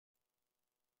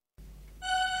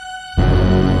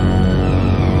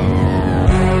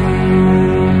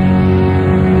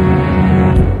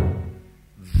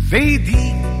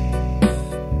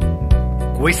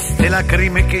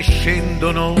lacrime che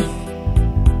scendono,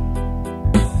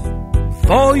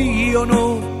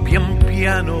 vogliono pian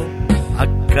piano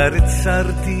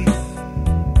accarezzarti.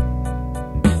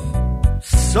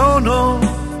 Sono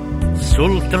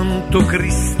soltanto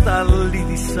cristalli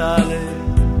di sale,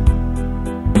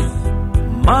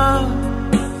 ma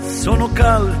sono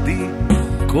caldi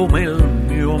come il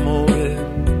mio amore.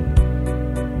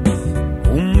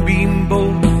 Un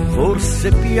bimbo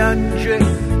forse piange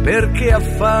perché ha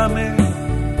fame,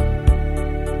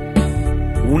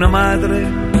 una madre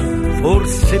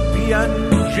forse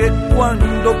piange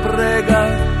quando prega,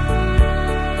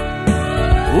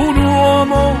 un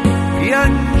uomo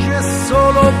piange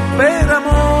solo per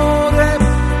amore.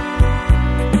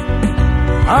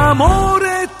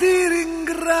 Amore, ti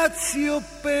ringrazio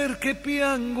perché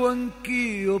piango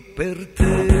anch'io per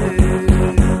te.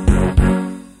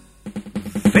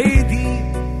 Vedi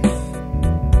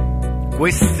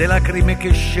queste lacrime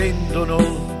che scendono,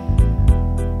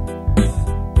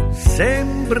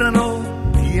 sembrano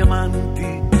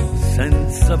diamanti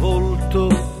senza volto.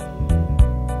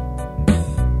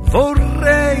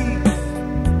 Vorrei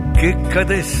che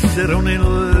cadessero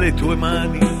nelle tue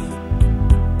mani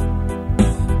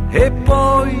e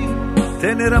poi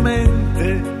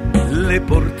teneramente le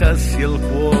portassi al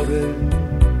cuore.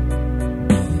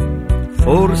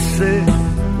 Forse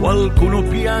qualcuno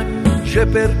piange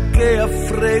perché ha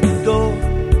freddo,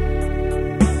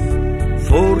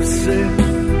 forse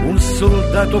un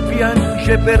soldato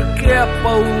piange perché ha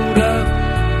paura,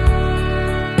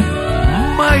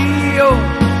 ma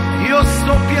io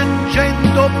sto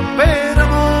piangendo per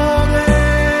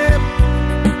amore,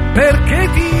 perché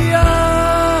ti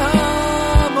amo,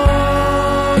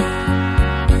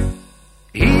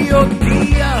 io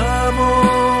ti amo.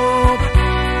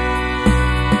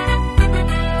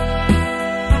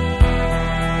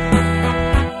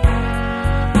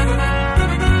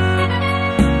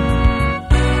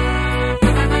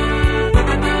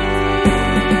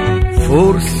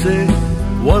 Forse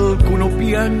qualcuno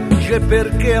piange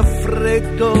perché ha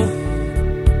freddo,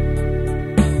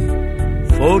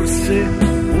 forse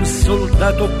un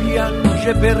soldato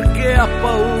piange perché ha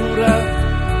paura,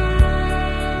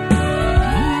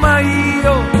 ma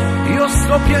io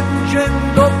sto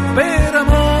piangendo per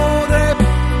amore,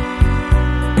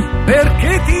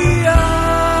 perché ti amo,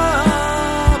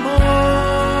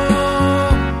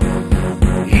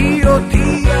 io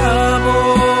ti amo.